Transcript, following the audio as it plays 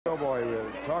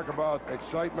talk about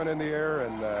excitement in the air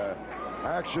and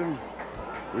action.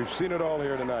 We've seen it all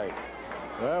here tonight.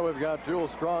 Well, we've got Jules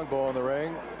Strongbow in the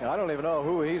ring. I don't even know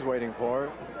who he's waiting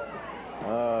for.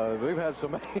 We've had so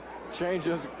many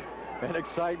changes and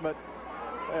excitement.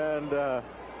 And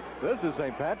this is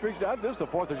St. Patrick's Day. This is the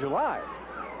 4th of July,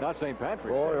 not St. Patrick's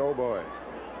Boy, Day. oh boy.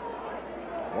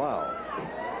 Wow.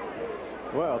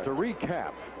 Well, to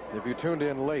recap, if you tuned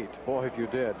in late, boy, if you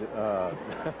did,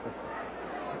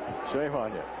 shame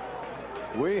on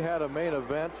you. We had a main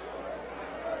event,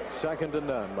 second to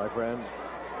none, my friends.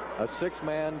 A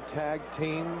 6-man tag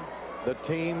team, the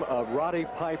team of Roddy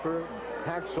Piper,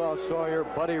 Hacksaw Sawyer,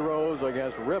 Buddy Rose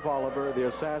against Rip Oliver, the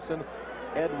assassin,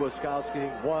 Ed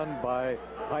Wiskowski, won by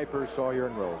Piper, Sawyer,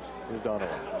 and Rose. Here's Don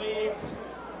Owen.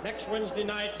 Next Wednesday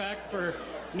night back for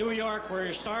New York, where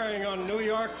you're starring on New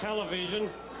York television,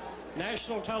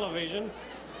 national television.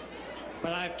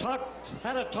 But I've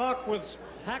had a talk with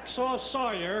Hacksaw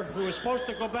Sawyer, who was supposed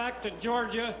to go back to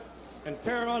Georgia and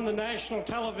appear on the national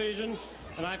television.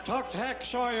 And I've talked to Hack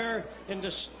Sawyer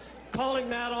into calling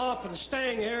that off and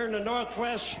staying here in the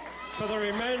Northwest for the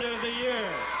remainder of the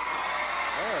year.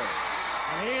 Oh.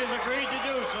 And he has agreed to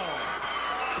do so.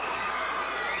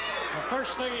 The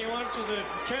first thing he wants is a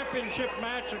championship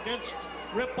match against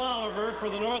Rip Oliver for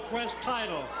the Northwest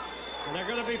title. And there's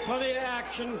going to be plenty of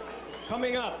action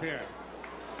coming up here.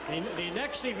 The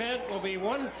next event will be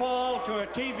one fall to a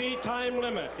TV time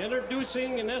limit.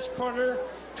 Introducing in this corner,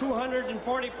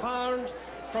 240 pounds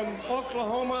from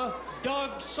Oklahoma,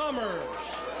 Doug Summers.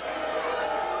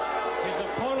 His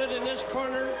opponent in this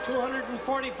corner,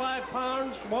 245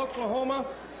 pounds from Oklahoma,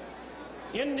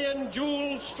 Indian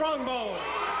Jules Strongbow.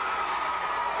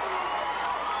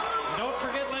 And don't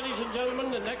forget, ladies and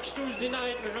gentlemen, the next Tuesday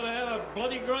night we're going to have a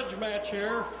bloody grudge match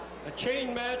here, a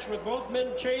chain match with both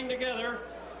men chained together.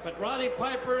 But Roddy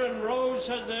Piper and Rose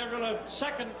says they're going to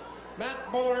second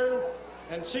Matt Bourne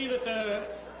and see that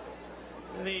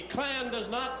the clan does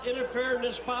not interfere in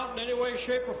this bout in any way,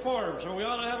 shape, or form. So we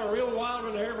ought to have a real wild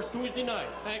one here for Tuesday night.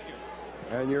 Thank you.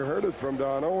 And you heard it from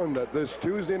Don Owen that this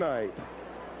Tuesday night,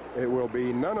 it will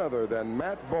be none other than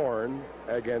Matt Bourne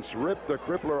against Rip the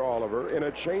Crippler Oliver in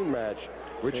a chain match,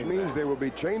 which means they will be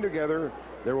chained together.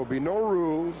 There will be no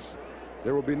rules.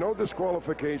 There will be no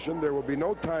disqualification. There will be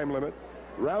no time limit.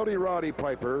 Rowdy Roddy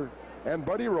Piper and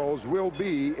Buddy Rose will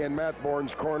be in Matt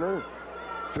Bourne's corner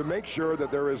to make sure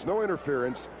that there is no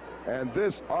interference, and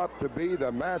this ought to be the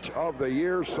match of the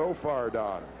year so far,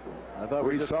 Don. I thought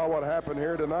we saw what happened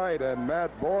here tonight, and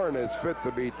Matt Bourne is fit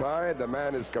to be tied. The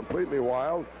man is completely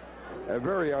wild and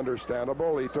very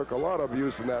understandable. He took a lot of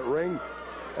abuse in that ring,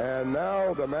 and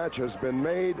now the match has been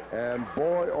made, and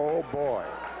boy, oh boy,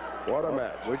 what a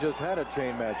match. We just had a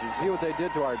chain match. You see what they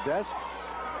did to our desk?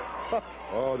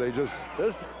 Oh, they just...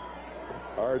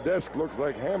 Our desk looks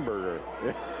like hamburger.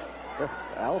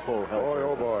 Alpo. Boy,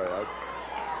 oh boy.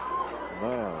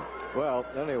 Wow. Well,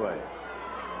 anyway,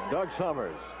 Doug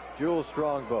Summers, Jules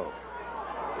Strongbow.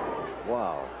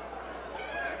 Wow.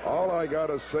 All I got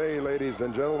to say, ladies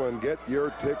and gentlemen, get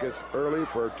your tickets early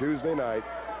for Tuesday night.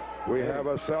 We have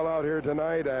a sellout here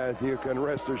tonight, and you can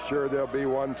rest assured there'll be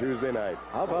one Tuesday night.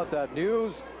 How about that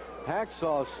news?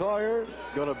 Hacksaw Sawyer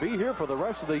going to be here for the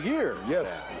rest of the year. Yes,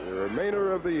 the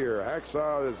remainder of the year.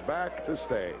 Hacksaw is back to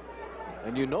stay.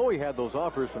 And you know he had those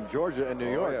offers from Georgia and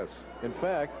New York. Yes. In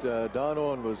fact, Don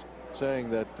Owen was saying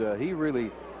that he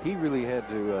really had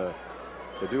to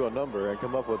do a number and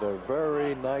come up with a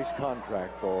very nice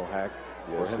contract for Hack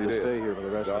for him to stay here for the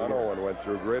rest of the year. Don Owen went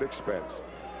through great expense.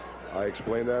 I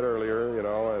explained that earlier, you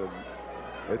know,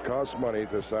 and it costs money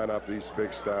to sign up these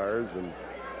big stars and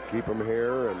keep them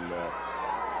here, and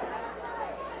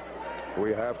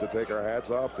we have to take our hats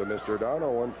off to Mr. Don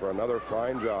Owen for another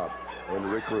fine job in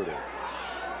recruiting.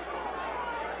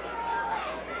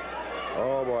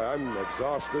 Oh boy, I'm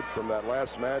exhausted from that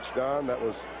last match, Don. That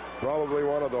was probably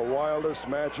one of the wildest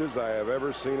matches I have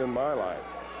ever seen in my life,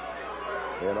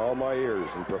 in all my years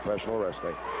in professional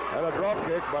wrestling. And a drop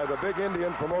kick by the big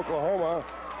Indian from Oklahoma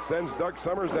sends Doug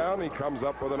Summers down. He comes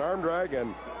up with an arm drag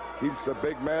and keeps the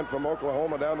big man from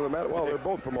Oklahoma down to the mat. Well, they're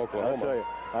both from Oklahoma. I'll tell you,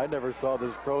 I never saw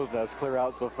this crow's nest clear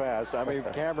out so fast. I mean,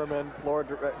 cameramen, floor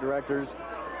directors,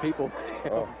 people,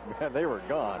 man, they were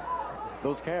gone.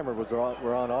 Those cameras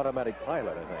were on automatic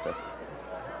pilot, I think.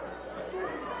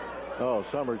 Oh,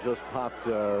 Summers just popped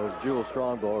Jules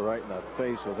Strongbow right in the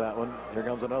face with that one. Here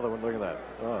comes another one. Look at that.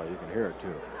 Oh, you can hear it,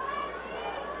 too.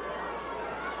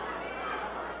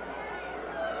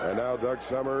 And now Doug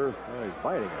Summers he's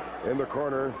biting it in the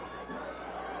corner.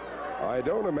 I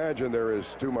don't imagine there is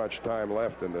too much time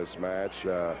left in this match.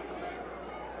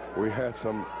 We had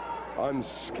some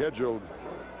unscheduled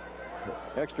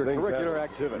Extracurricular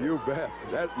activity. You bet.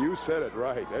 You said it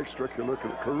right.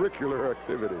 Extracurricular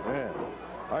activity. Man.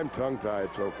 I'm tongue-tied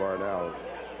so far now.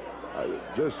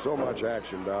 Just so much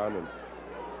action, Don, and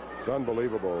it's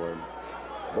unbelievable. And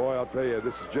boy, I'll tell you,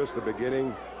 this is just the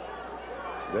beginning.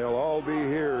 They'll all be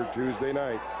here Tuesday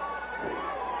night.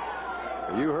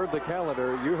 You heard the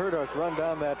calendar. You heard us run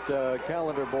down that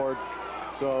calendar board.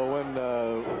 So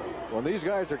when these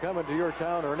guys are coming to your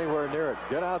town or anywhere near it,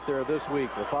 get out there this week,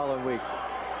 the following week.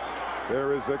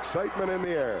 There is excitement in the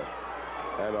air,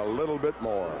 and a little bit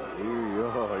more. You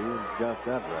got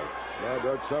that right. Now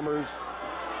Doug Summers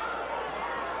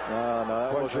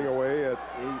punching away at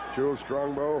Jules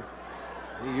Strongbow.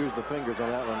 He used the fingers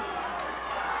on that one.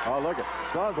 Oh, look at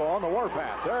Strongbow on the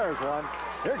warpath. There's one.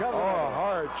 Here comes a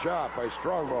hard chop by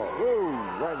Strongbow. Ooh,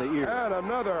 right in the ear. And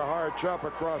another hard chop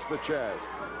across the chest.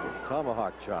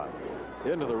 Tomahawk chop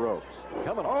into the ropes.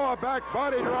 Coming on. Oh, a back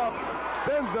body drop.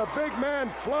 Sends the big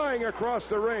man flying across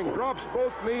the ring. Drops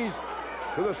both knees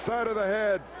to the side of the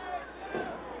head.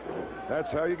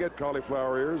 That's how you get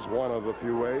cauliflower ears, one of the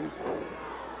few ways.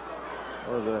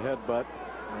 Or the headbutt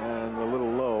and a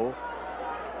little low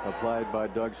applied by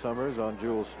Doug Summers on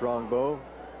Jules Strongbow.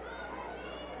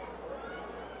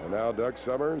 And now Doug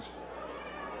Summers.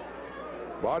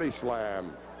 Body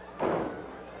slam.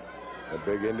 The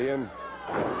big Indian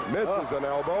misses an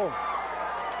elbow.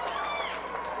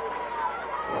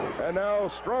 And now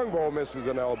Strongbow misses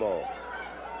an elbow.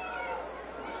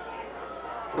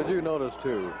 Did you notice,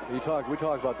 too, we talked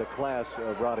about the class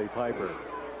of Roddy Piper.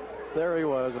 There he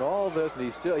was, and all this,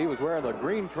 and he was wearing the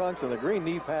green trunks and the green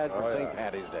knee pads for St.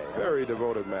 Patty's Day. Very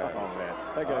devoted man. Oh, man.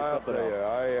 That guy's something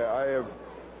else.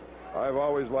 I've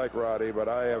always liked Roddy, but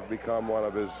I have become one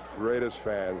of his greatest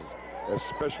fans,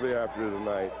 especially after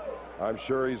tonight. I'm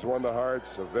sure he's won the hearts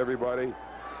of everybody.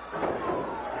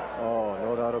 Oh,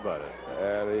 no doubt about it.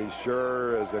 And he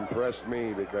sure has impressed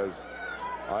me, because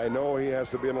I know he has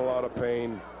to be in a lot of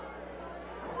pain.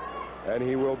 And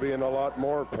he will be in a lot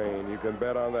more pain. You can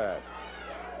bet on that.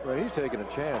 Well, he's taking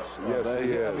a chance. Yes,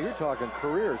 he is. I mean, you're talking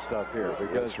career stuff here.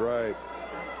 That's right.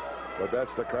 But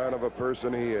that's the kind of a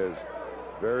person he is.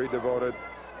 Very devoted.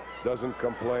 Doesn't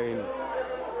complain.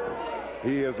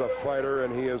 He is a fighter,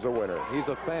 and he is a winner. He's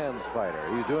a fans fighter.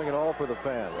 He's doing it all for the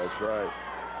fans. That's right.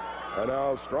 And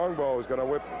now Strongbow is going to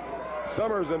whip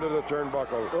Summers into the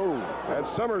turnbuckle. Oh. And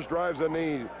Summers drives a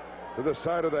knee to the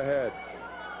side of the head.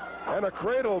 And a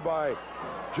cradle by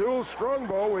Jules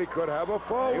Strongbow. We could have a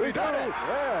fall. We got it.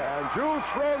 Yeah. And Jules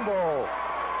Strongbow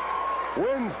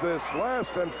wins this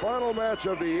last and final match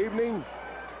of the evening.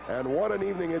 And what an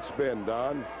evening it's been,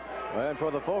 Don. And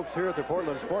for the folks here at the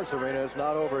Portland Sports Arena, it's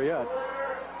not over yet.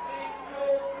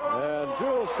 And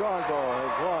Jules Strongbow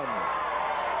has won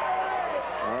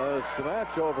this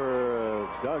match over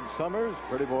Doug Summers,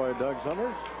 pretty boy Doug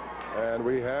Summers. And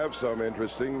we have some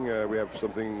interesting, we have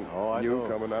something new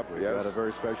coming up. We've got a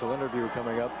very special interview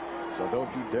coming up, so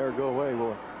don't you dare go away.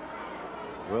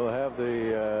 We'll have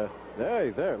the,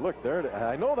 there, look, there,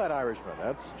 I know that Irishman.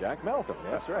 That's Jack Malcolm.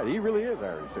 That's right. He really is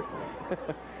Irish.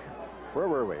 Where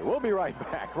were we? We'll be right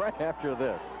back right after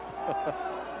this.